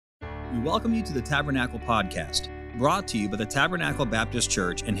We welcome you to the Tabernacle Podcast, brought to you by the Tabernacle Baptist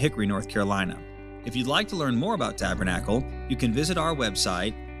Church in Hickory, North Carolina. If you'd like to learn more about Tabernacle, you can visit our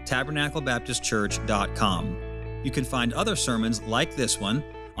website, tabernaclebaptistchurch.com. You can find other sermons like this one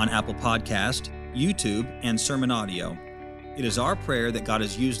on Apple Podcast, YouTube, and Sermon Audio. It is our prayer that God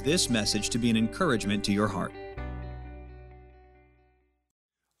has used this message to be an encouragement to your heart.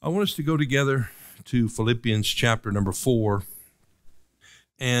 I want us to go together to Philippians chapter number 4.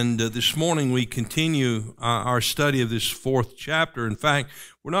 And this morning we continue our study of this fourth chapter. In fact,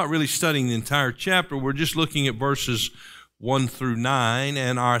 we're not really studying the entire chapter. We're just looking at verses 1 through 9.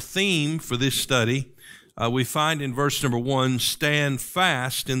 And our theme for this study, we find in verse number 1, stand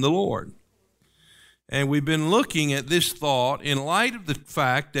fast in the Lord. And we've been looking at this thought in light of the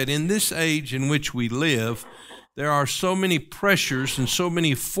fact that in this age in which we live, there are so many pressures and so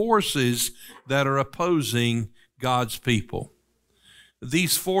many forces that are opposing God's people.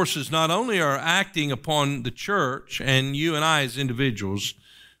 These forces not only are acting upon the church and you and I as individuals,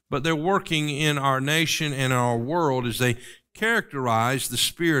 but they're working in our nation and our world as they characterize the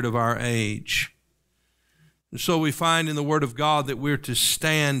spirit of our age. And so we find in the Word of God that we're to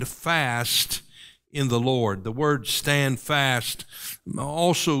stand fast in the Lord. The word stand fast,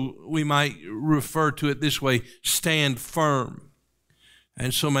 also we might refer to it this way, stand firm.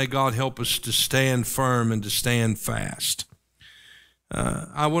 And so may God help us to stand firm and to stand fast.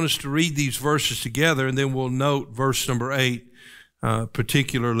 I want us to read these verses together, and then we'll note verse number 8,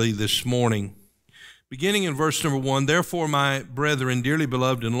 particularly this morning. Beginning in verse number 1, therefore, my brethren, dearly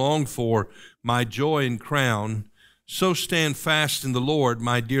beloved and longed for, my joy and crown, so stand fast in the Lord,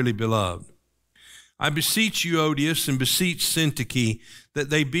 my dearly beloved. I beseech you, Odious, and beseech Syntyche, that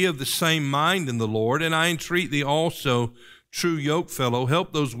they be of the same mind in the Lord, and I entreat thee also, true yokefellow,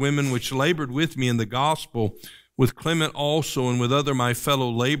 help those women which labored with me in the gospel, with Clement also and with other my fellow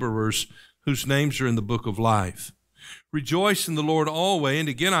laborers whose names are in the book of life. Rejoice in the Lord always, and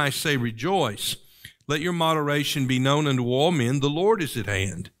again I say rejoice. Let your moderation be known unto all men, the Lord is at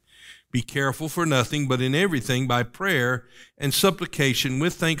hand. Be careful for nothing, but in everything by prayer and supplication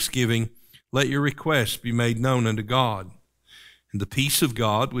with thanksgiving, let your requests be made known unto God. And the peace of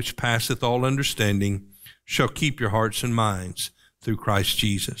God, which passeth all understanding, shall keep your hearts and minds through Christ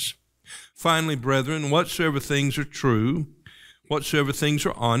Jesus. Finally, brethren, whatsoever things are true, whatsoever things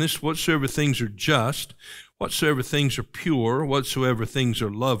are honest, whatsoever things are just, whatsoever things are pure, whatsoever things are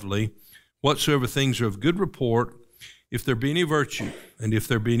lovely, whatsoever things are of good report, if there be any virtue, and if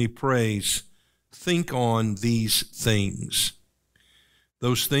there be any praise, think on these things.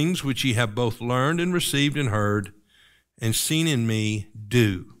 Those things which ye have both learned and received and heard, and seen in me,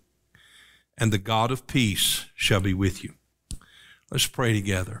 do, and the God of peace shall be with you. Let's pray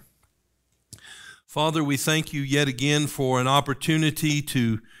together. Father, we thank you yet again for an opportunity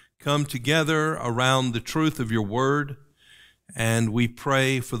to come together around the truth of your word, and we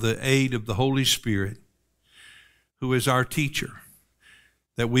pray for the aid of the Holy Spirit, who is our teacher,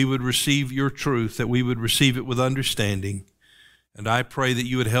 that we would receive your truth, that we would receive it with understanding. And I pray that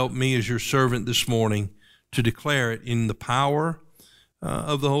you would help me as your servant this morning to declare it in the power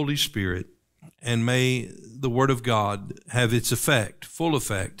of the Holy Spirit, and may the word of God have its effect, full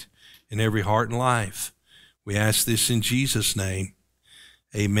effect, in every heart and life. We ask this in Jesus' name.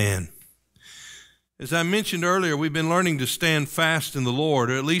 Amen. As I mentioned earlier, we've been learning to stand fast in the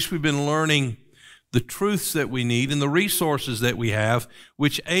Lord, or at least we've been learning the truths that we need and the resources that we have,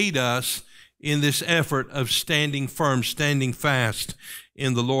 which aid us in this effort of standing firm, standing fast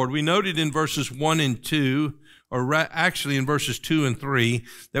in the Lord. We noted in verses 1 and 2, actually in verses 2 and 3,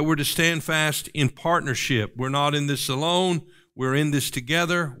 that we're to stand fast in partnership. We're not in this alone. We're in this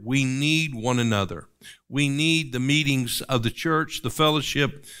together. We need one another. We need the meetings of the church, the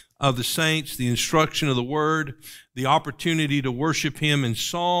fellowship of the saints, the instruction of the word, the opportunity to worship him in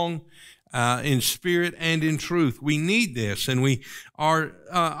song, in spirit and in truth. We need this, and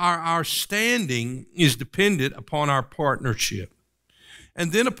our standing is dependent upon our partnership.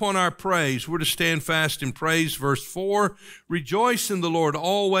 And then upon our praise, we're to stand fast in praise. Verse 4, rejoice in the Lord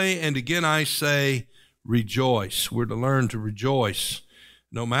always, and again I say, rejoice. We're to learn to rejoice.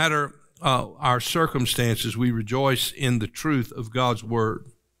 No matter our circumstances, we rejoice in the truth of God's word.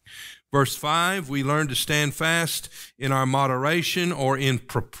 Verse 5, we learn to stand fast in our moderation or in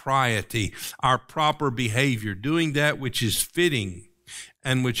propriety, our proper behavior, doing that which is fitting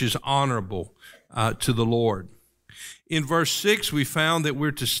and which is honorable to the Lord. In verse 6, we found that we're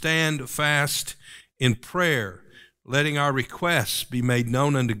to stand fast in prayer, letting our requests be made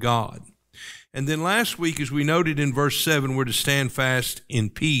known unto God. And then last week, as we noted in verse 7, we're to stand fast in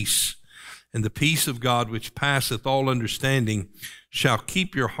peace. And the peace of God, which passeth all understanding, shall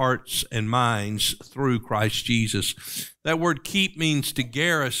keep your hearts and minds through Christ Jesus. That word keep means to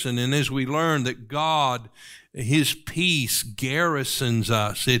garrison, and as we learn that God, His peace garrisons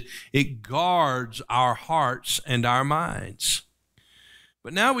us, it guards our hearts and our minds.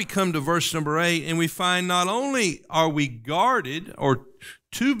 But now we come to verse number 8, and we find not only are we guarded or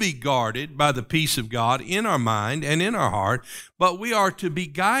to be guarded by the peace of God in our mind and in our heart, but we are to be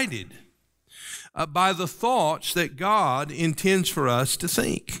guided by the thoughts that God intends for us to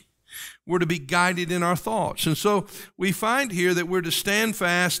think. We're to be guided in our thoughts. And so we find here that we're to stand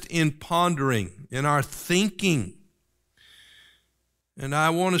fast in pondering, in our thinking. And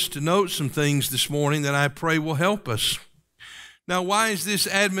I want us to note some things this morning that I pray will help us. Now, why is this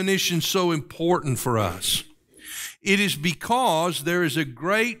admonition so important for us? It is because there is a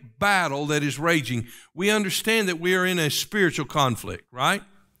great battle that is raging. We understand that we are in a spiritual conflict, right?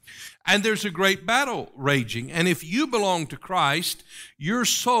 And there's a great battle raging. And if you belong to Christ, your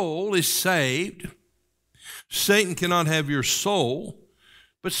soul is saved. Satan cannot have your soul,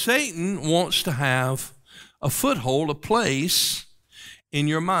 but Satan wants to have a foothold, a place in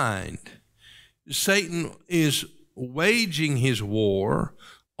your mind. Satan is waging his war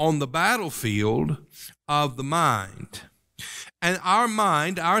on the battlefield of the mind. And our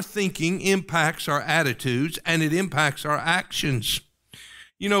mind, our thinking impacts our attitudes and it impacts our actions.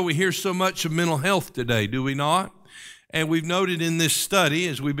 You know, we hear so much of mental health today, do we not? And we've noted in this study,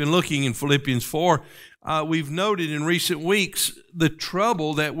 as we've been looking in Philippians 4, we've noted in recent weeks the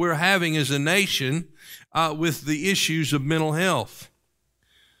trouble that we're having as a nation with the issues of mental health.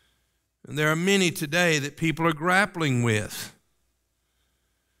 And there are many today that people are grappling with.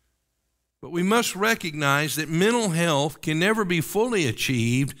 But we must recognize that mental health can never be fully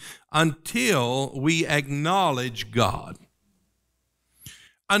achieved until we acknowledge God.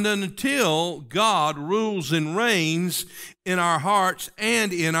 And until God rules and reigns in our hearts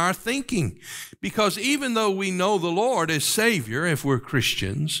and in our thinking. Because even though we know the Lord as Savior, if we're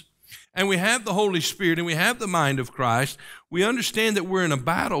Christians, and we have the Holy Spirit and we have the mind of Christ, we understand that we're in a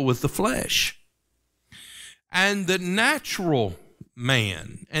battle with the flesh. And the natural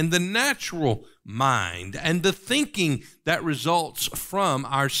man and the natural mind and the thinking that results from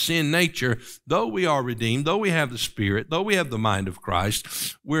our sin nature, though we are redeemed, though we have the Spirit, though we have the mind of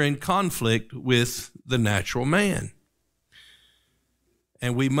Christ, we're in conflict with the natural man.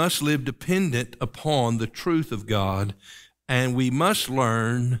 And we must live dependent upon the truth of God, and we must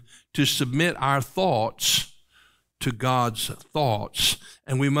learn to submit our thoughts to God's thoughts,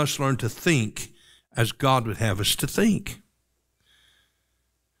 and we must learn to think as God would have us to think.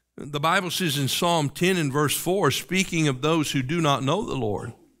 The Bible says in Psalm 10 and verse 4, speaking of those who do not know the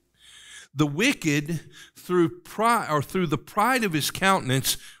Lord, the wicked through the pride of his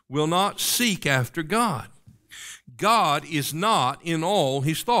countenance will not seek after God. God is not in all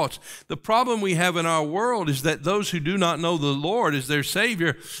his thoughts. The problem we have in our world is that those who do not know the Lord as their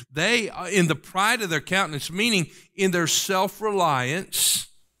Savior, they are in the pride of their countenance, meaning in their self-reliance,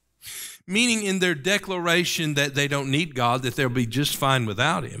 meaning in their declaration that they don't need God, that they'll be just fine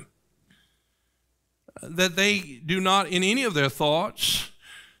without him, that they do not in any of their thoughts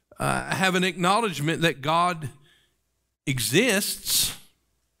have an acknowledgement that God exists,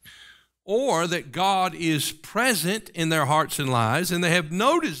 or that God is present in their hearts and lives, and they have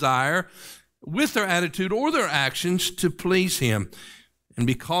no desire with their attitude or their actions to please him. And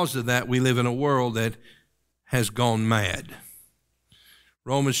because of that, we live in a world that has gone mad.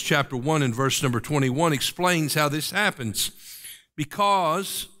 Romans chapter 1 and verse number 21 explains how this happens.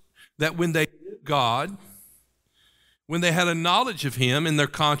 Because that when they knew God, when they had a knowledge of him in their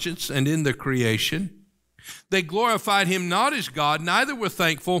conscience and in their creation, they glorified him not as God, neither were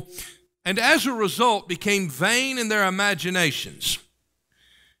thankful, and as a result became vain in their imaginations,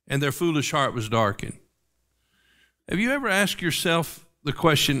 and their foolish heart was darkened. Have you ever asked yourself the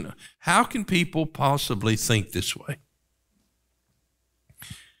question, how can people possibly think this way?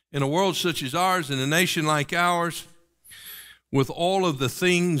 In a world such as ours, in a nation like ours, with all of the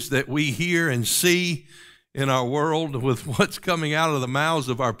things that we hear and see in our world, with what's coming out of the mouths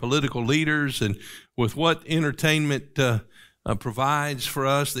of our political leaders, and with what entertainment provides for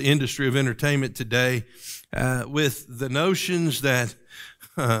us, the industry of entertainment today, with the notions that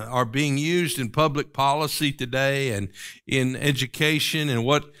are being used in public policy today and in education and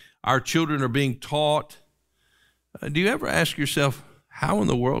what our children are being taught, do you ever ask yourself, how in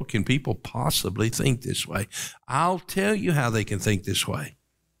the world can people possibly think this way? I'll tell you how they can think this way.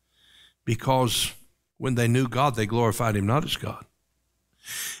 Because when they knew God, they glorified him not as God.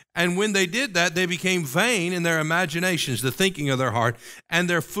 And when they did that, they became vain in their imaginations, the thinking of their heart, and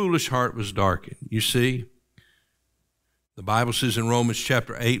their foolish heart was darkened. You see, The Bible says in Romans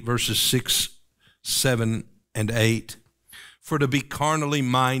chapter 8, verses 6, 7, and 8, for to be carnally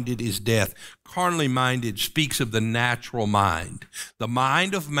minded is death. Carnally minded speaks of the natural mind, the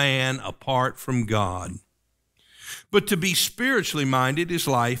mind of man apart from God. But to be spiritually minded is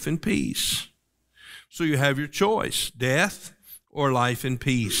life and peace. So you have your choice, death or life and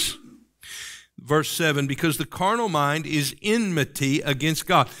peace. Verse 7, because the carnal mind is enmity against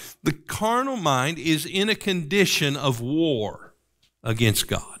God. The carnal mind is in a condition of war against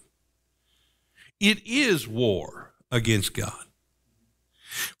God. It is war against God.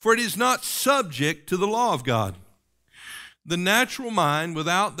 For it is not subject to the law of God. The natural mind,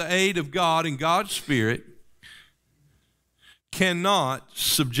 without the aid of God and God's Spirit, cannot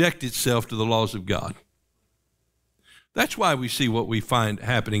subject itself to the laws of God. That's why we see what we find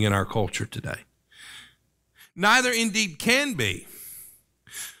happening in our culture today. Neither indeed can be.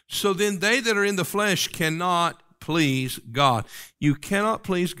 So then they that are in the flesh cannot please God. You cannot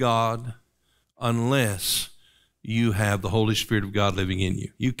please God unless you have the Holy Spirit of God living in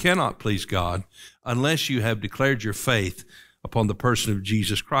you. You cannot please God unless you have declared your faith upon the person of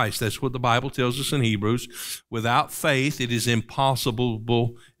Jesus Christ. That's what the Bible tells us in Hebrews. Without faith, it is impossible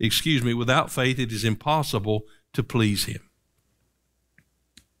to please Him.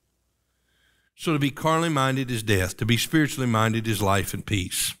 So to be carnally minded is death. To be spiritually minded is life and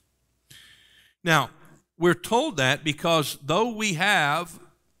peace. Now, we're told that because though we have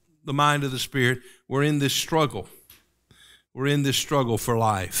the mind of the Spirit, we're in this struggle. We're in this struggle for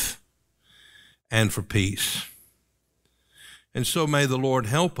life and for peace. And so may the Lord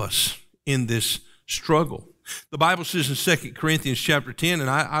help us in this struggle. The Bible says in 2 Corinthians chapter 10, and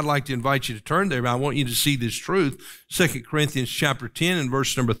I'd like to invite you to turn there, but I want you to see this truth. 2 Corinthians chapter 10 and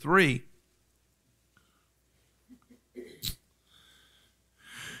verse number 3.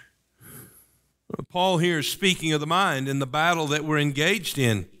 Paul here is speaking of the mind and the battle that we're engaged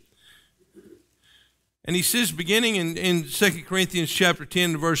in. And he says, beginning in 2 Corinthians chapter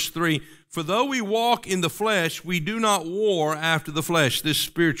 10, verse 3, for though we walk in the flesh, we do not war after the flesh, this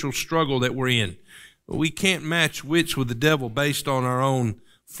spiritual struggle that we're in. We can't match wits with the devil based on our own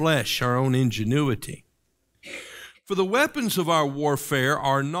flesh, our own ingenuity. For the weapons of our warfare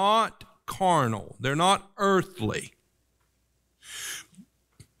are not carnal, they're not earthly,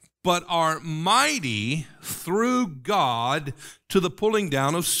 but are mighty through God to the pulling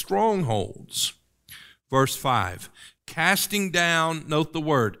down of strongholds. Verse 5, casting down, note the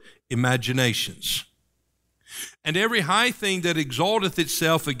word, imaginations, and every high thing that exalteth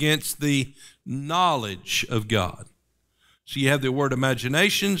itself against the knowledge of God. So you have the word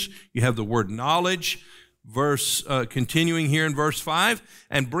imaginations, you have the word knowledge, continuing here in verse 5,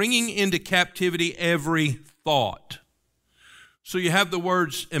 and bringing into captivity every thought. So you have the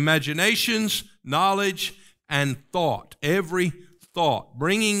words imaginations, knowledge, and thought, every thought,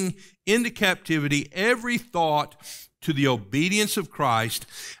 bringing into captivity every thought to the obedience of Christ,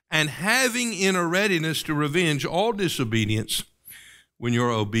 and having in a readiness to revenge all disobedience when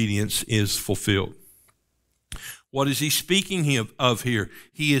your obedience is fulfilled. What is he speaking of here?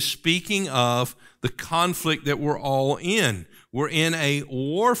 He is speaking of the conflict that we're all in. We're in a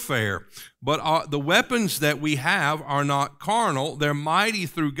warfare, but the weapons that we have are not carnal. They're mighty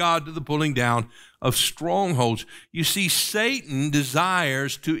through God to the pulling down of strongholds. You see, Satan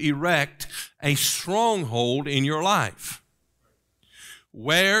desires to erect a stronghold in your life.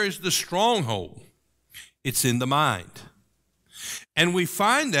 Where is the stronghold? It's in the mind. And we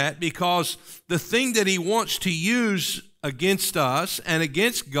find that because the thing that he wants to use against us and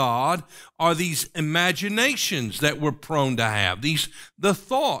against God are these imaginations that we're prone to have. The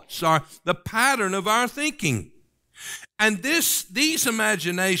thoughts are the pattern of our thinking. And these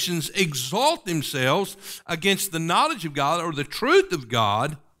imaginations exalt themselves against the knowledge of God or the truth of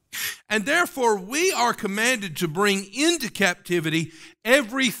God, and therefore we are commanded to bring into captivity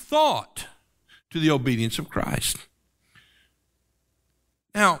every thought to the obedience of Christ.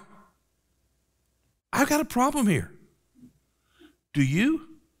 Now, I've got a problem here. Do you?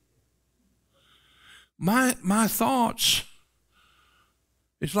 My thoughts,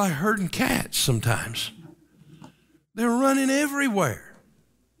 it's like herding cats sometimes. They're running everywhere.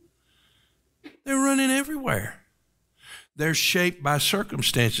 They're running everywhere. They're shaped by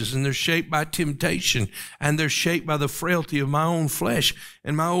circumstances, and they're shaped by temptation, and they're shaped by the frailty of my own flesh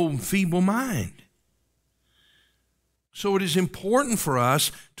and my own feeble mind. So it is important for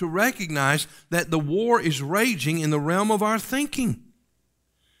us to recognize that the war is raging in the realm of our thinking.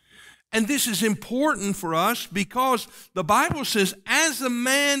 And this is important for us because the Bible says, as a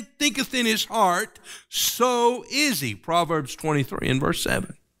man thinketh in his heart, so is he. Proverbs 23 and verse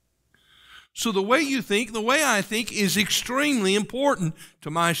 7. So the way you think, the way I think is extremely important to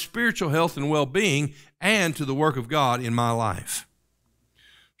my spiritual health and well-being and to the work of God in my life.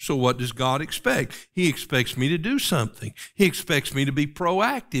 So what does God expect? He expects me to do something. He expects me to be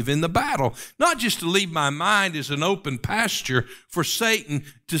proactive in the battle, not just to leave my mind as an open pasture for Satan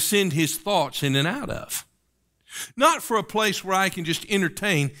to send his thoughts in and out of. Not for a place where I can just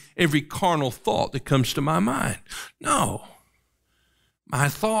entertain every carnal thought that comes to my mind. No. My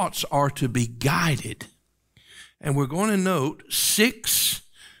thoughts are to be guided. And we're going to note 6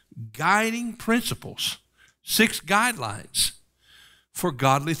 guiding principles, 6 guidelines for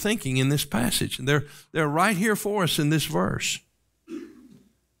godly thinking in this passage. And they're right here for us in this verse.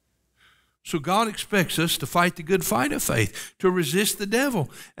 So God expects us to fight the good fight of faith, to resist the devil,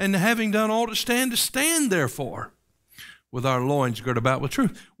 and having done all to stand therefore, with our loins girt about with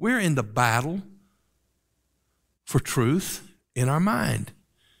truth. We're in the battle for truth in our mind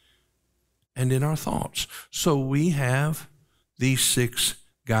and in our thoughts. So we have these 6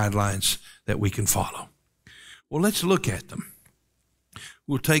 guidelines that we can follow. Well, let's look at them.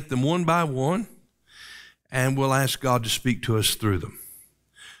 We'll take them one by one, and we'll ask God to speak to us through them.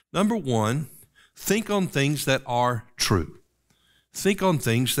 Number 1, think on things that are true. Think on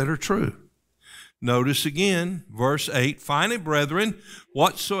things that are true. Notice again, verse 8, finally, brethren,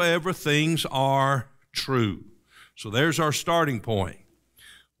 whatsoever things are true. So there's our starting point.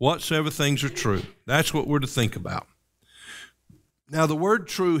 Whatsoever things are true. That's what we're to think about. Now, the word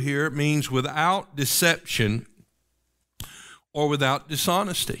true here means without deception or without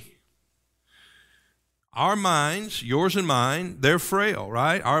dishonesty. Our minds, yours and mine, they're frail,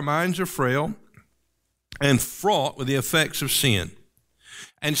 right? Our minds are frail and fraught with the effects of sin.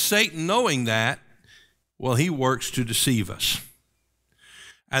 And Satan, knowing that, well, he works to deceive us.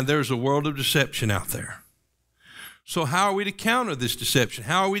 And there's a world of deception out there. So how are we to counter this deception?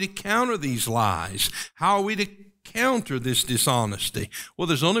 How are we to counter these lies? How are we to counter this dishonesty? Well,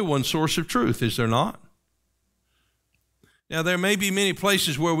 there's only one source of truth, is there not? Now, there may be many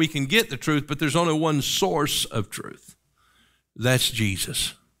places where we can get the truth, but there's only one source of truth. That's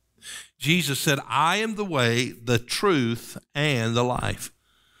Jesus. Jesus said, I am the way, the truth, and the life.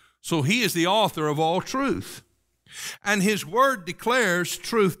 So he is the author of all truth. And his word declares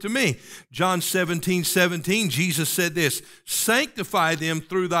truth to me. John 17:17, Jesus said this, sanctify them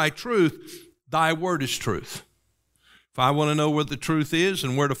through thy truth. Thy word is truth. If I want to know what the truth is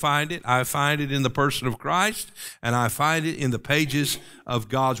and where to find it, I find it in the person of Christ, and I find it in the pages of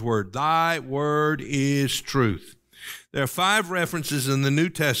God's word. Thy word is truth. There are 5 references in the New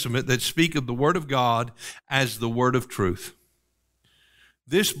Testament that speak of the word of God as the word of truth.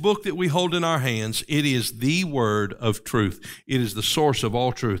 This book that we hold in our hands, it is the word of truth. It is the source of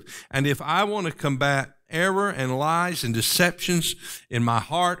all truth. And if I want to combat error and lies and deceptions in my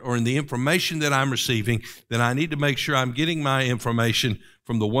heart or in the information that I'm receiving, then I need to make sure I'm getting my information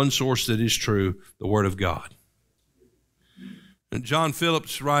from the one source that is true, the Word of God. And John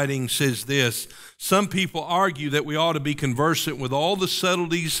Phillips' writing says this, some people argue that we ought to be conversant with all the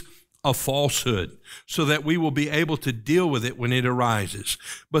subtleties of falsehood so that we will be able to deal with it when it arises.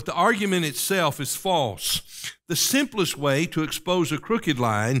 But the argument itself is false. The simplest way to expose a crooked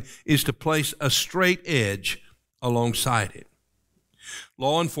line is to place a straight edge alongside it.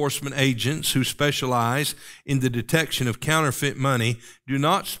 Law enforcement agents who specialize in the detection of counterfeit money do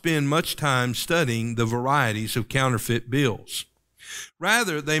not spend much time studying the varieties of counterfeit bills.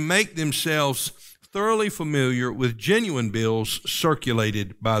 Rather, they make themselves thoroughly familiar with genuine bills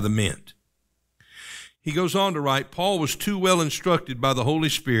circulated by the mint. He goes on to write, Paul was too well instructed by the Holy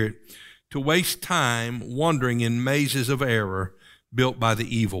Spirit to waste time wandering in mazes of error built by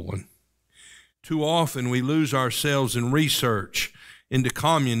the evil one. Too often we lose ourselves in research into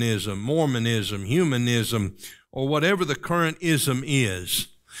communism, Mormonism, humanism, or whatever the current ism is,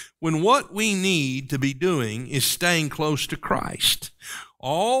 when what we need to be doing is staying close to Christ.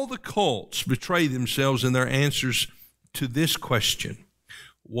 All the cults betray themselves in their answers to this question.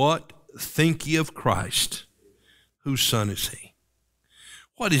 What think ye of Christ? Whose son is he?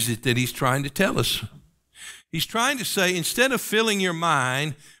 What is it that he's trying to tell us? He's trying to say, instead of filling your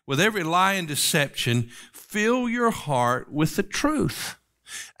mind with every lie and deception, fill your heart with the truth.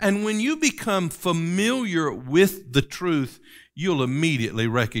 And when you become familiar with the truth, you'll immediately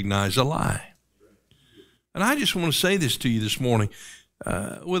recognize a lie. And I just want to say this to you this morning.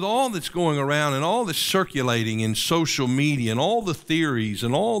 With all that's going around and all that's circulating in social media and all the theories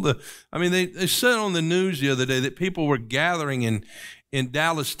and they said on the news the other day that people were gathering in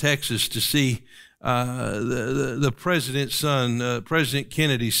Dallas, Texas to see the president's son, President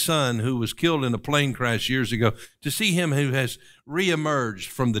Kennedy's son, who was killed in a plane crash years ago, to see him who has reemerged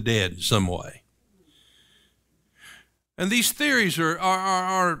from the dead in some way. And these theories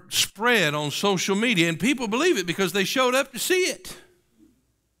are spread on social media, and people believe it because they showed up to see it.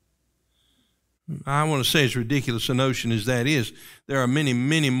 I want to say, as ridiculous a notion as that is, there are many,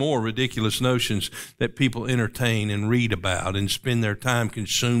 many more ridiculous notions that people entertain and read about and spend their time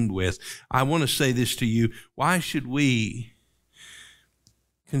consumed with. I want to say this to you. Why should we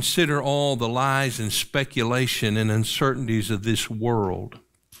consider all the lies and speculation and uncertainties of this world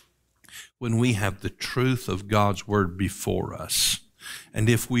when we have the truth of God's Word before us? And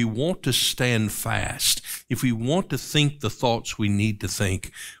if we want to stand fast, if we want to think the thoughts we need to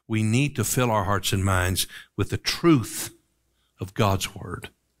think, we need to fill our hearts and minds with the truth of God's Word.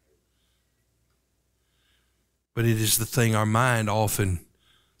 But it is the thing our mind often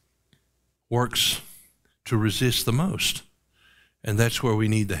works to resist the most. And that's where we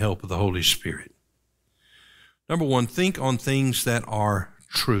need the help of the Holy Spirit. Number one, think on things that are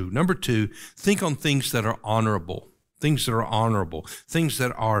true. Number two, think on things that are honorable. Things that are honorable, things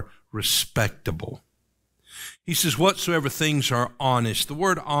that are respectable. He says, whatsoever things are honest. The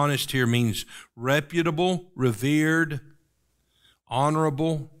word honest here means reputable, revered,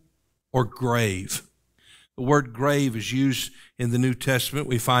 honorable, or grave. The word grave is used in the New Testament.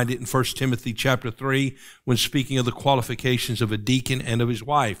 We find it in 1 Timothy chapter 3 when speaking of the qualifications of a deacon and of his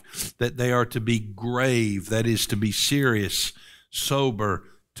wife, that they are to be grave, that is to be serious, sober,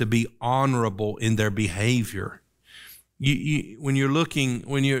 to be honorable in their behavior. When you're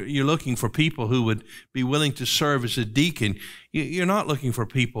looking for people who would be willing to serve as a deacon, you're not looking for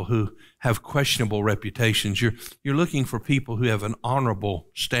people who have questionable reputations. You're looking for people who have an honorable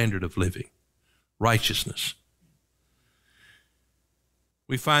standard of living, righteousness.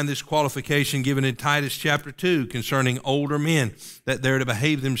 We find this qualification given in Titus chapter 2 concerning older men, that they're to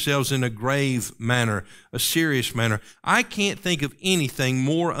behave themselves in a grave manner, a serious manner. I can't think of anything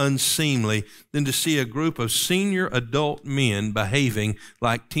more unseemly than to see a group of senior adult men behaving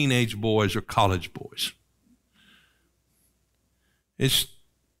like teenage boys or college boys. It's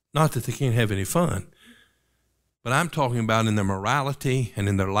not that they can't have any fun, but I'm talking about in their morality and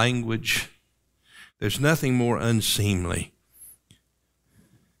in their language. There's nothing more unseemly.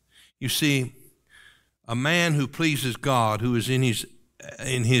 You see, a man who pleases God, who is in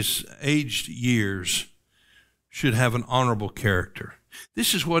his aged years, should have an honorable character.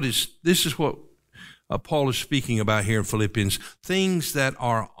 This is what Paul is speaking about here in Philippians. Things that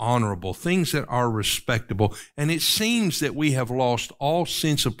are honorable, things that are respectable. And it seems that we have lost all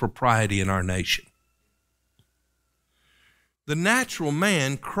sense of propriety in our nation. The natural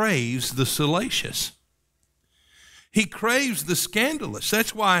man craves the salacious. He craves the scandalous.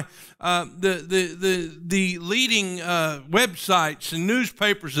 That's why the leading websites and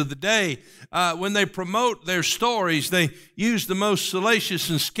newspapers of the day, when they promote their stories, they use the most salacious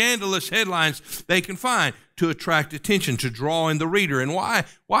and scandalous headlines they can find to attract attention, to draw in the reader. And why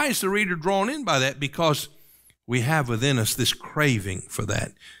is the reader drawn in by that? Because we have within us this craving for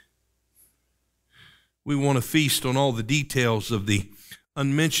that. We want to feast on all the details of the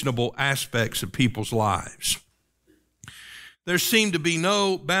unmentionable aspects of people's lives. There seem to be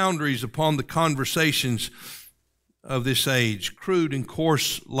no boundaries upon the conversations of this age. Crude and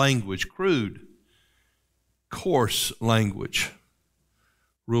coarse language, coarse language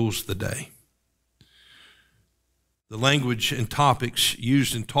rules the day. The language and topics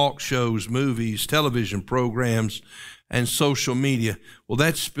used in talk shows, movies, television programs, and social media, well,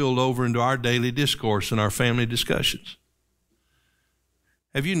 that's spilled over into our daily discourse and our family discussions.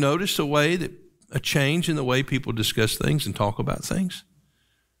 Have you noticed a change in the way people discuss things and talk about things?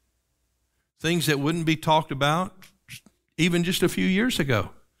 Things that wouldn't be talked about even just a few years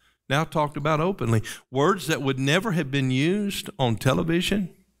ago, now talked about openly. Words that would never have been used on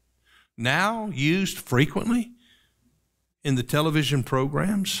television, now used frequently in the television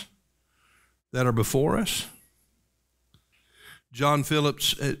programs that are before us. John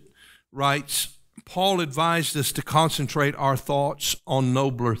Phillips writes, Paul advised us to concentrate our thoughts on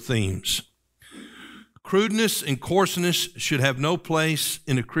nobler themes. Crudeness and coarseness should have no place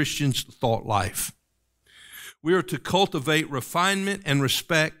in a Christian's thought life. We are to cultivate refinement and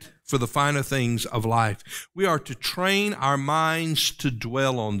respect for the finer things of life. We are to train our minds to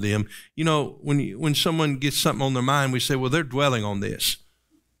dwell on them. You know, when someone gets something on their mind, we say, well, they're dwelling on this.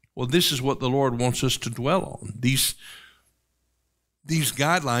 Well, this is what the Lord wants us to dwell on. These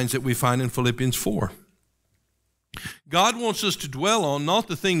guidelines that we find in Philippians 4. God wants us to dwell on not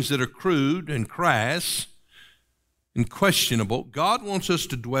the things that are crude and crass, and questionable. God wants us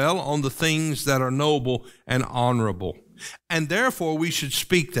to dwell on the things that are noble and honorable, and therefore we should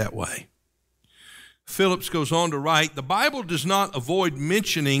speak that way. Phillips goes on to write, the Bible does not avoid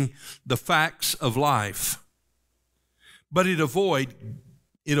mentioning the facts of life, but it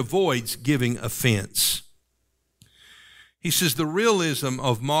avoids giving offense. He says the realism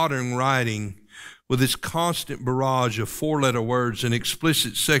of modern writing, with its constant barrage of four-letter words and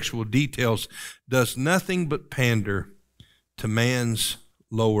explicit sexual details, does nothing but pander to man's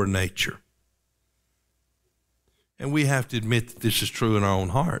lower nature. And we have to admit that this is true in our own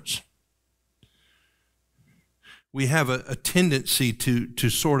hearts. We have a tendency to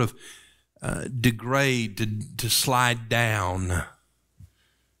sort of degrade, to slide down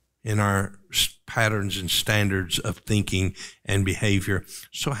in our patterns and standards of thinking and behavior.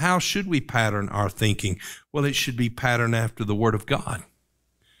 So how should we pattern our thinking? Well, it should be patterned after the Word of God.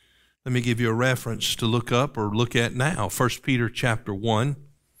 Let me give you a reference to look up or look at now. 1 Peter chapter 1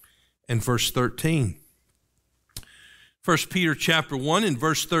 and verse 13. 1 Peter chapter 1 and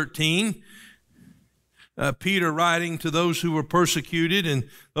verse 13, Peter writing to those who were persecuted and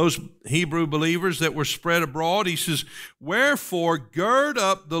those Hebrew believers that were spread abroad, he says, wherefore gird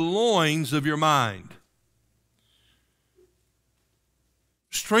up the loins of your mind.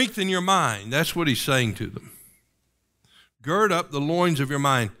 Strengthen your mind. That's what he's saying to them. Gird up the loins of your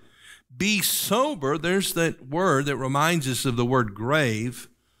mind. Be sober. There's that word that reminds us of the word grave,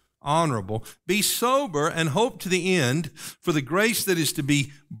 honorable. Be sober and hope to the end for the grace that is to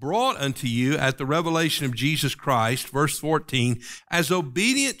be brought unto you at the revelation of Jesus Christ, verse 14, as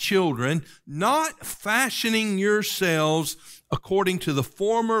obedient children, not fashioning yourselves according to the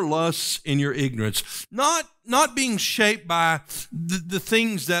former lusts in your ignorance, not being shaped by the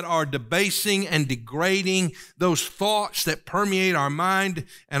things that are debasing and degrading, those thoughts that permeate our mind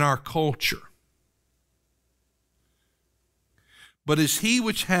and our culture. But as he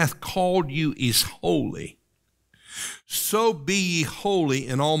which hath called you is holy, so be ye holy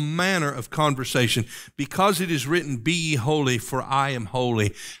in all manner of conversation, because it is written, be ye holy, for I am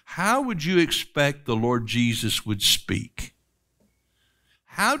holy. How would you expect the Lord Jesus would speak?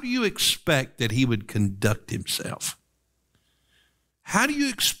 How do you expect that he would conduct himself? How do you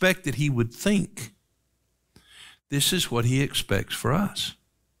expect that he would think? This is what he expects for us.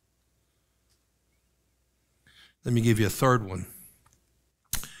 Let me give you a third one.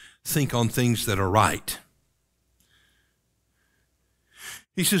 Think on things that are right.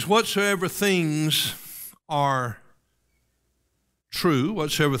 He says, whatsoever things are true,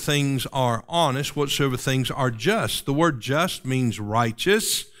 whatsoever things are honest, whatsoever things are just. The word just means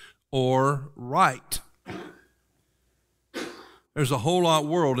righteous or right. There's a whole lot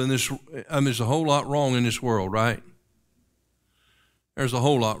there's a whole lot wrong in this world, right? There's a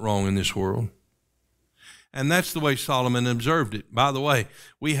whole lot wrong in this world. And that's the way Solomon observed it. By the way,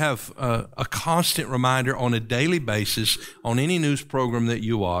 we have a constant reminder on a daily basis on any news program that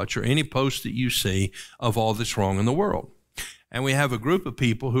you watch or any post that you see of all that's wrong in the world. And we have a group of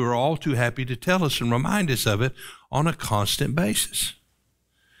people who are all too happy to tell us and remind us of it on a constant basis.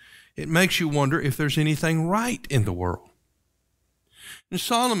 It makes you wonder if there's anything right in the world. And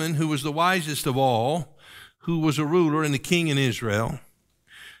Solomon, who was the wisest of all, who was a ruler and the king in Israel,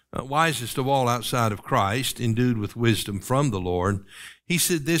 wisest of all outside of Christ, endued with wisdom from the Lord, he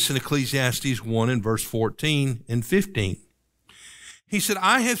said this in Ecclesiastes 1 and verse 14 and 15. He said,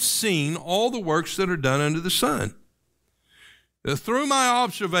 I have seen all the works that are done under the sun. Through my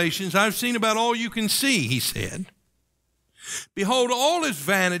observations, I've seen about all you can see, he said. Behold, all is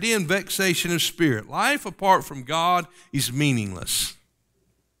vanity and vexation of spirit. Life apart from God is meaningless.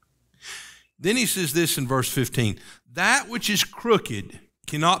 Then he says this in verse 15, that which is crooked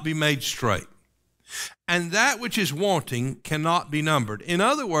cannot be made straight, and that which is wanting cannot be numbered. In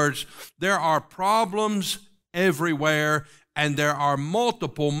other words, there are problems everywhere, and there are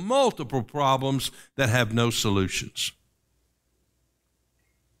multiple problems that have no solutions.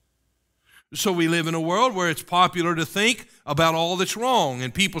 So we live in a world where it's popular to think about all that's wrong,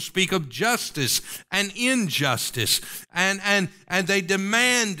 and people speak of justice and injustice, and they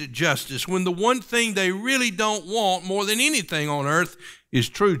demand justice when the one thing they really don't want more than anything on earth is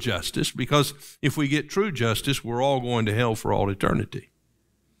true justice, because if we get true justice, we're all going to hell for all eternity.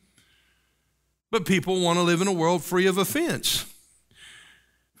 But people want to live in a world free of offense.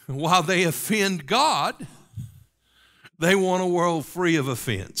 While they offend God, they want a world free of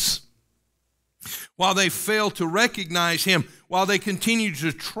offense. While they fail to recognize him, while they continue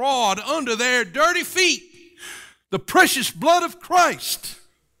to trod under their dirty feet the precious blood of Christ,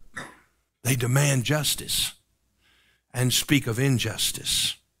 they demand justice and speak of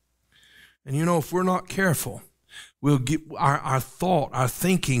injustice. And you know, if we're not careful, We'll get our thought, our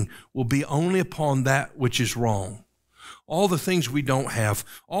thinking will be only upon that which is wrong. All the things we don't have,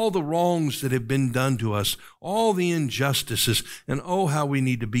 all the wrongs that have been done to us, all the injustices, and oh, how we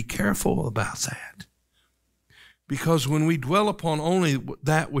need to be careful about that. Because when we dwell upon only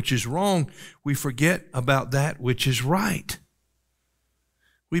that which is wrong, we forget about that which is right.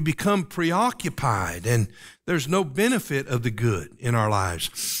 We become preoccupied, and there's no benefit of the good in our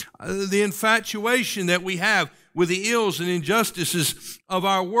lives. The infatuation that we have with the ills and injustices of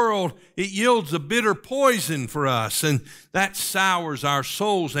our world, it yields a bitter poison for us, and that sours our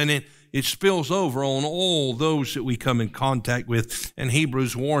souls, and it spills over on all those that we come in contact with. And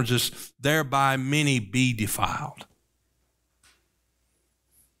Hebrews warns us, thereby many be defiled.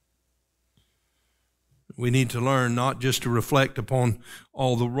 We need to learn not just to reflect upon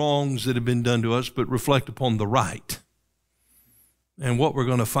all the wrongs that have been done to us, but reflect upon the right. And what we're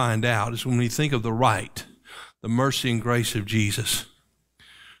going to find out is when we think of the right, the mercy and grace of Jesus,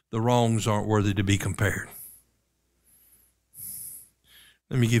 the wrongs aren't worthy to be compared.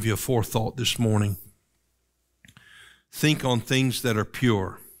 Let me give you a fourth thought this morning. Think on things that are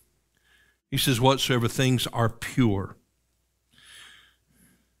pure. He says, whatsoever things are pure.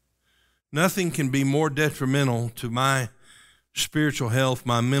 Nothing can be more detrimental to my spiritual health,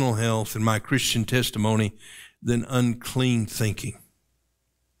 my mental health, and my Christian testimony than unclean thinking.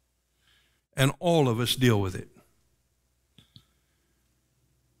 And all of us deal with it.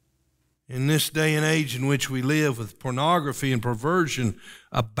 In this day and age in which we live, with pornography and perversion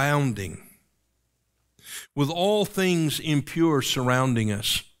abounding, with all things impure surrounding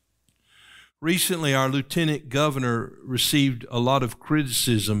us. Recently, our lieutenant governor received a lot of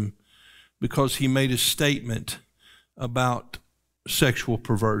criticism because he made a statement about sexual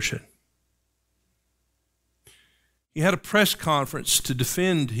perversion. He had a press conference to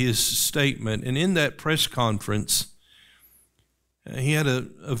defend his statement, and in that press conference, he had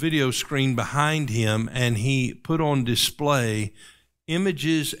a video screen behind him, and he put on display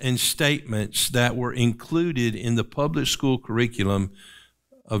images and statements that were included in the public school curriculum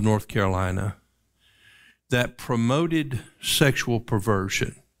of North Carolina that promoted sexual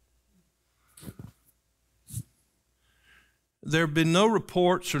perversion. There have been no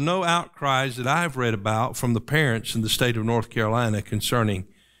reports or no outcries that I've read about from the parents in the state of North Carolina concerning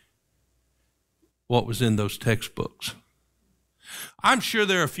what was in those textbooks. I'm sure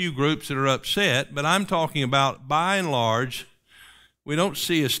there are a few groups that are upset, but I'm talking about, by and large, we don't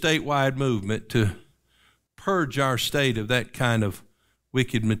see a statewide movement to purge our state of that kind of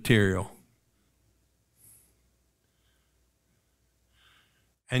wicked material.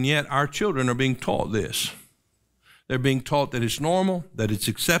 And yet our children are being taught this. They're being taught that it's normal, that it's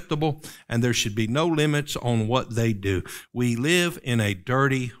acceptable, and there should be no limits on what they do. We live in a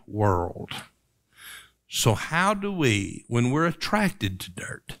dirty world. So how do we, when we're attracted to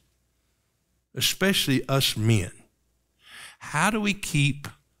dirt, especially us men, how do we keep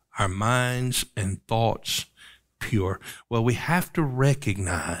our minds and thoughts pure? Well, we have to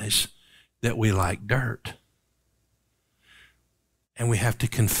recognize that we like dirt. And we have to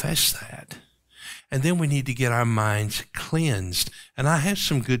confess that. And then we need to get our minds cleansed. And I have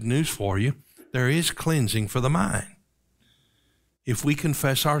some good news for you. There is cleansing for the mind. If we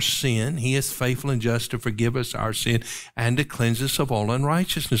confess our sin, he is faithful and just to forgive us our sin and to cleanse us of all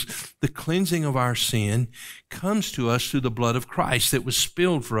unrighteousness. The cleansing of our sin comes to us through the blood of Christ that was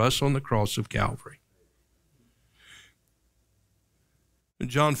spilled for us on the cross of Calvary.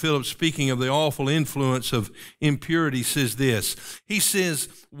 John Phillips, speaking of the awful influence of impurity, says this. He says,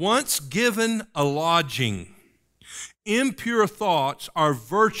 once given a lodging, impure thoughts are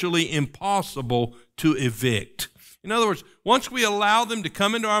virtually impossible to evict. In other words, once we allow them to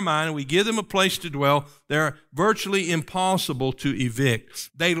come into our mind and we give them a place to dwell, they're virtually impossible to evict.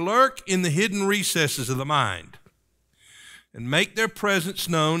 They lurk in the hidden recesses of the mind and make their presence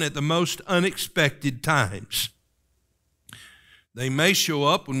known at the most unexpected times. They may show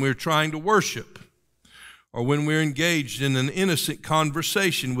up when we're trying to worship or when we're engaged in an innocent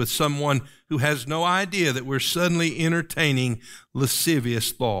conversation with someone who has no idea that we're suddenly entertaining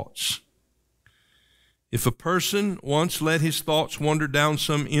lascivious thoughts. If a person once let his thoughts wander down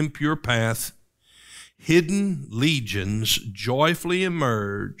some impure path, hidden legions joyfully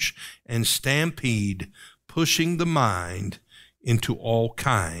emerge and stampede, pushing the mind into all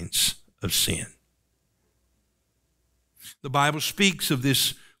kinds of sin. The Bible speaks of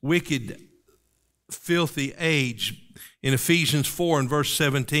this wicked, filthy age in Ephesians 4 and verse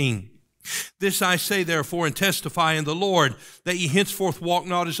 17. This I say, therefore, and testify in the Lord, that ye henceforth walk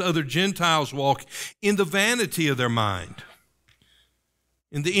not as other Gentiles walk, in the vanity of their mind,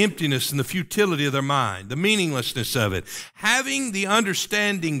 in the emptiness and the futility of their mind, the meaninglessness of it, having the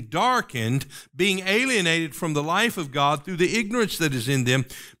understanding darkened, being alienated from the life of God through the ignorance that is in them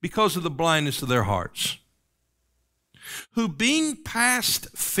because of the blindness of their hearts, who being past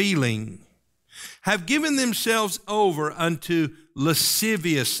feeling have given themselves over unto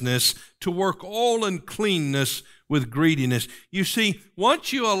lasciviousness to work all uncleanness with greediness. You see,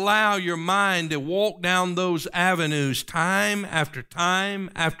 once you allow your mind to walk down those avenues time after time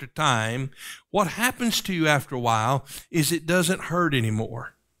after time, what happens to you after a while is it doesn't hurt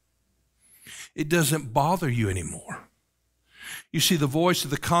anymore. It doesn't bother you anymore. You see, the voice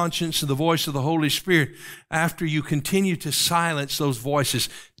of the conscience and the voice of the Holy Spirit, after you continue to silence those voices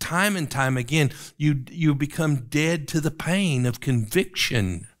time and time again, you become dead to the pain of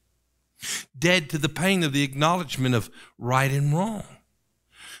conviction, dead to the pain of the acknowledgement of right and wrong,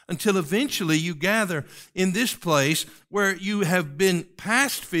 until eventually you gather in this place where you have been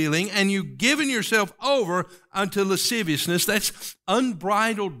past feeling and you've given yourself over unto lasciviousness. That's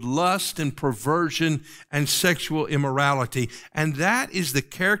unbridled lust and perversion and sexual immorality. And that is the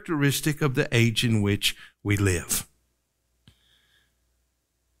characteristic of the age in which we live.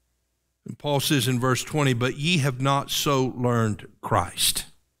 And Paul says in verse 20, but ye have not so learned Christ.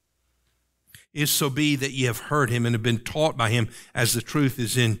 If so be that ye have heard him and have been taught by him as the truth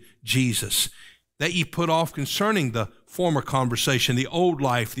is in Jesus, that ye put off concerning the former conversation, the old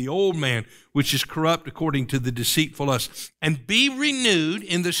life, the old man, which is corrupt according to the deceitful lust, and be renewed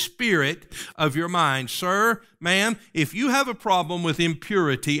in the spirit of your mind. Sir, ma'am, if you have a problem with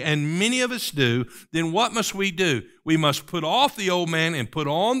impurity, and many of us do, then what must we do? We must put off the old man and put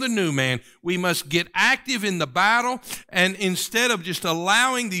on the new man. We must get active in the battle, and instead of just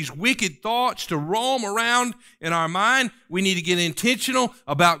allowing these wicked thoughts to roam around in our mind, we need to get intentional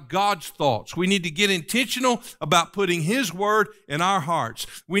about God's thoughts. We need to get intentional about putting his word in our hearts.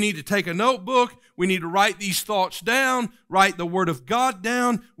 We need to take a notebook. We need to write these thoughts down, write the word of God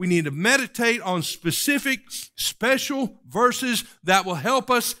down. We need to meditate on specific, special verses that will help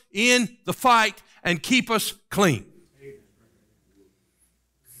us in the fight and keep us clean.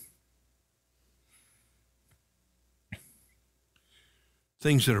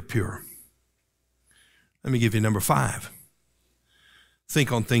 Things that are pure. Let me give you number 5.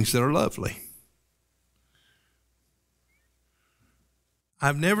 Think on things that are lovely.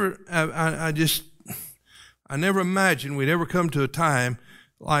 I never imagined we'd ever come to a time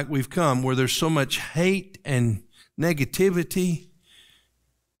like we've come where there's so much hate and negativity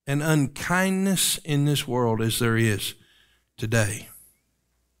and unkindness in this world as there is today.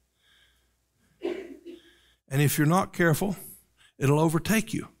 And if you're not careful, it'll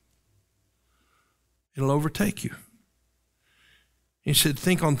overtake you. It'll overtake you. He said,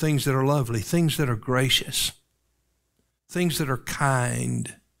 think on things that are lovely, things that are gracious, things that are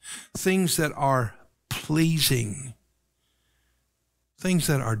kind, things that are pleasing, things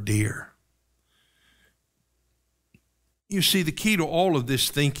that are dear. You see, the key to all of this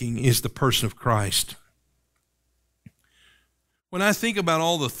thinking is the person of Christ. When I think about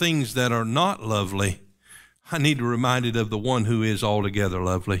all the things that are not lovely, I need to be reminded of the one who is altogether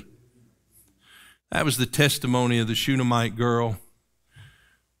lovely. That was the testimony of the Shunammite girl.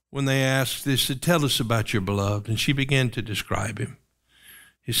 When they asked, they said, tell us about your beloved. And she began to describe him.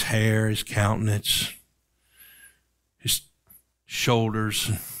 His hair, his countenance, his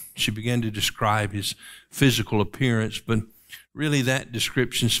shoulders. She began to describe his physical appearance. But really that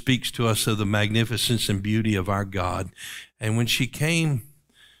description speaks to us of the magnificence and beauty of our God. And when she came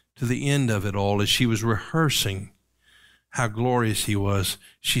to the end of it all, as she was rehearsing how glorious he was,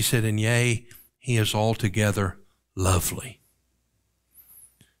 she said, and yea, he is altogether lovely.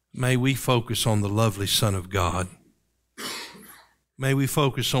 May we focus on the lovely Son of God. May we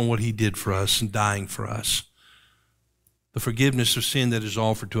focus on what he did for us and dying for us. The forgiveness of sin that is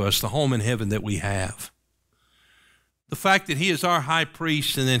offered to us, the home in heaven that we have. The fact that he is our high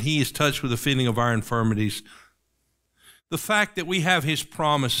priest and that he is touched with the feeling of our infirmities. The fact that we have his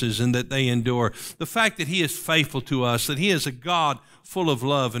promises and that they endure. The fact that he is faithful to us, that he is a God full of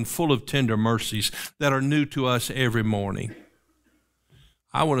love and full of tender mercies that are new to us every morning.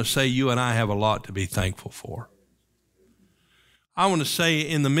 I want to say you and I have a lot to be thankful for. I want to say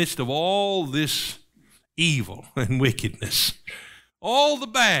in the midst of all this evil and wickedness, all the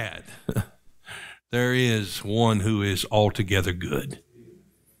bad, there is one who is altogether good.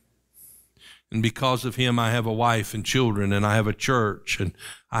 And because of him, I have a wife and children, and I have a church, and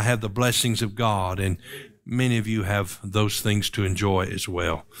I have the blessings of God, and many of you have those things to enjoy as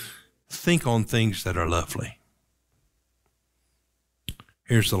well. Think on things that are lovely.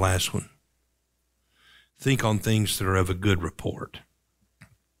 Here's the last one. Think on things that are of a good report.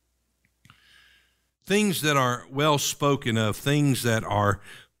 things that are well spoken of, things that are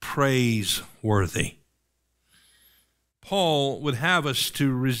praiseworthy. Paul would have us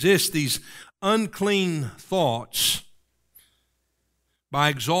to resist these unclean thoughts by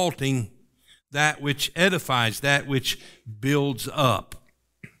exalting that which edifies, that which builds up.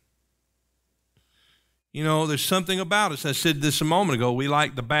 You know, there's something about us. I said this a moment ago. We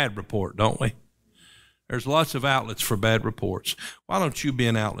like the bad report, don't we? There's lots of outlets for bad reports. Why don't you be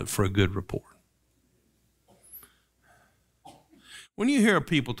an outlet for a good report? When you hear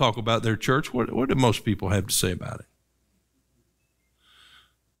people talk about their church, what do most people have to say about it?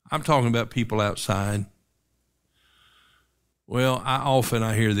 I'm talking about people outside. Well,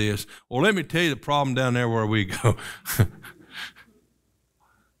 I hear this. Well, let me tell you the problem down there where we go.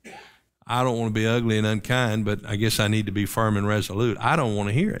 I don't want to be ugly and unkind, but I guess I need to be firm and resolute. I don't want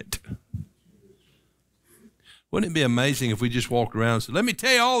to hear it. Wouldn't it be amazing if we just walked around and said, let me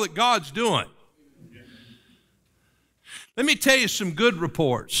tell you all that God's doing. Let me tell you some good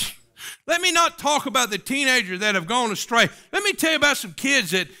reports. Let me not talk about the teenagers that have gone astray. Let me tell you about some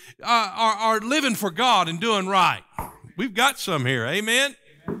kids that are living for God and doing right. We've got some here, amen?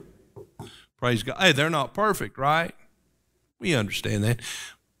 Praise God. Hey, they're not perfect, right? We understand that.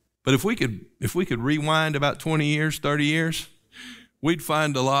 But if we could rewind about 20 years, 30 years, we'd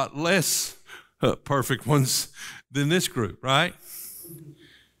find a lot less perfect ones than this group, right?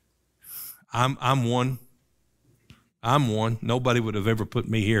 I'm one. Nobody would have ever put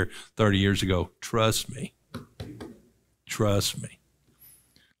me here 30 years ago. Trust me. Trust me.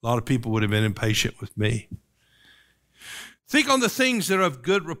 A lot of people would have been impatient with me. Think on the things that are of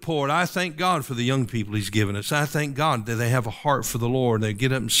good report. I thank God for the young people He's given us. I thank God that they have a heart for the Lord. They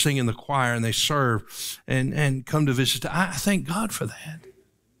get up and sing in the choir and they serve and come to visit. I thank God for that.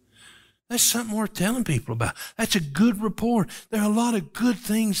 That's something worth telling people about. That's a good report. There are a lot of good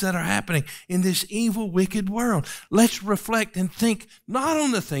things that are happening in this evil, wicked world. Let's reflect and think not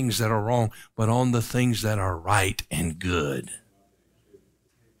on the things that are wrong, but on the things that are right and good.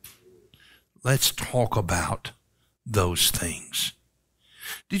 Let's talk about those things.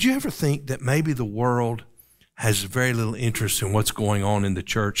 Did you ever think that maybe the world has very little interest in what's going on in the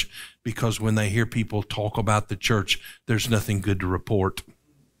church because when they hear people talk about the church, there's nothing good to report?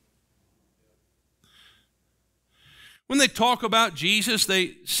 When they talk about Jesus,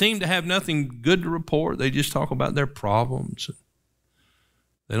 they seem to have nothing good to report. They just talk about their problems.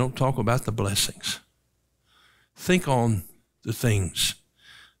 They don't talk about the blessings. Think on the things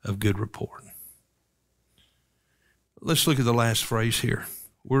of good report. Let's look at the last phrase here.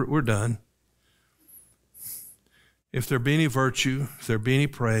 We're done. If there be any virtue, if there be any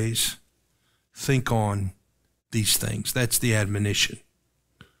praise, think on these things. That's the admonition.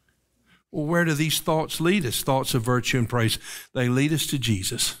 Well, where do these thoughts lead us? Thoughts of virtue and praise. They lead us to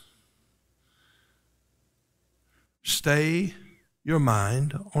Jesus. Stay your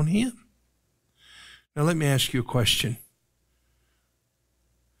mind on Him. Now let me ask you a question.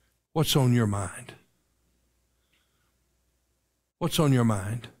 What's on your mind? What's on your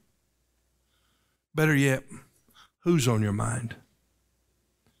mind? Better yet, who's on your mind?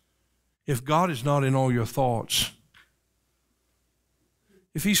 If God is not in all your thoughts,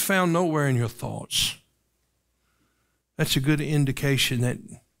 if He's found nowhere in your thoughts, that's a good indication that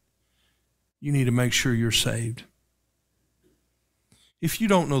you need to make sure you're saved. If you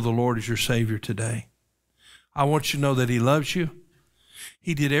don't know the Lord as your Savior today, I want you to know that He loves you.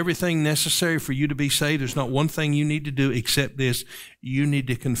 He did everything necessary for you to be saved. There's not one thing you need to do except this. You need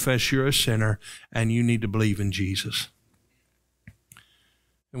to confess you're a sinner and you need to believe in Jesus.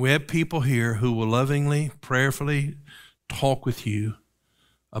 And we have people here who will lovingly, prayerfully talk with you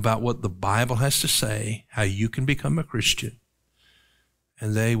about what the Bible has to say, how you can become a Christian,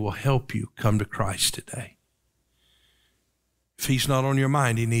 and they will help you come to Christ today. If He's not on your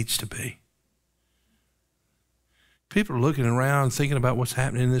mind, He needs to be. People are looking around, thinking about what's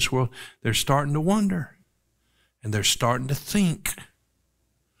happening in this world. They're starting to wonder, and they're starting to think.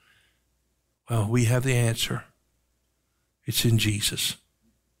 Well, we have the answer. It's in Jesus.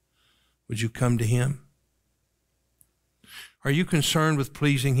 Would you come to Him? Are you concerned with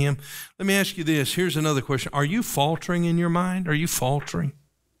pleasing Him? Let me ask you this. Here's another question. Are you faltering in your mind? Are you faltering?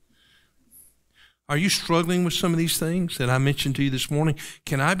 Are you struggling with some of these things that I mentioned to you this morning?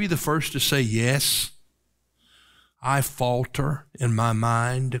 Can I be the first to say yes? I falter in my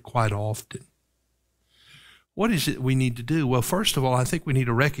mind quite often. What is it we need to do? Well, first of all, I think we need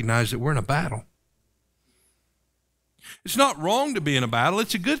to recognize that we're in a battle. It's not wrong to be in a battle.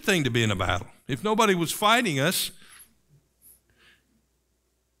 It's a good thing to be in a battle. If nobody was fighting us,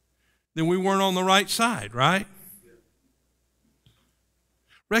 then we weren't on the right side, right?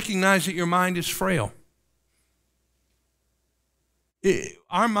 Recognize that your mind is frail.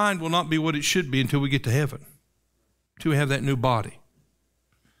 Our mind will not be what it should be until we get to heaven, until we have that new body,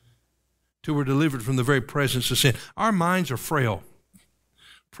 till we're delivered from the very presence of sin. Our minds are frail,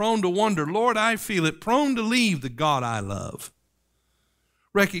 prone to wonder, Lord, I feel it, prone to leave the God I love.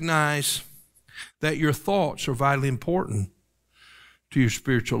 Recognize that your thoughts are vitally important to your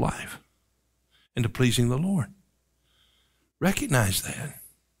spiritual life and to pleasing the Lord. Recognize that.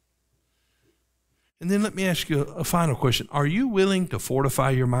 And then let me ask you a final question. Are you willing to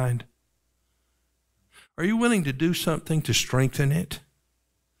fortify your mind? Are you willing to do something to strengthen it?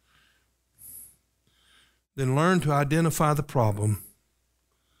 Then learn to identify the problem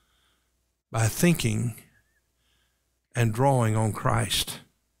by thinking and drawing on Christ.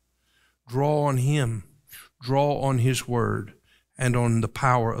 Draw on Him. Draw on His Word and on the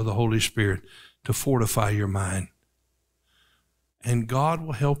power of the Holy Spirit to fortify your mind. And God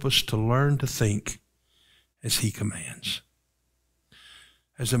will help us to learn to think as He commands.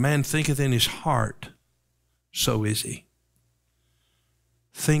 As a man thinketh in his heart, so is he.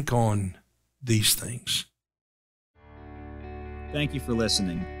 Think on these things. Thank you for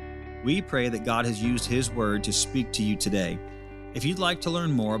listening. We pray that God has used His Word to speak to you today. If you'd like to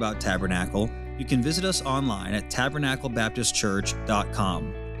learn more about Tabernacle, you can visit us online at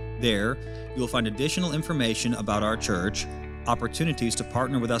tabernaclebaptistchurch.com. There, you'll find additional information about our church, opportunities to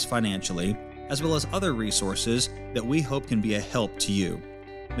partner with us financially, as well as other resources that we hope can be a help to you.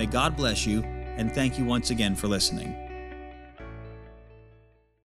 May God bless you, and thank you once again for listening.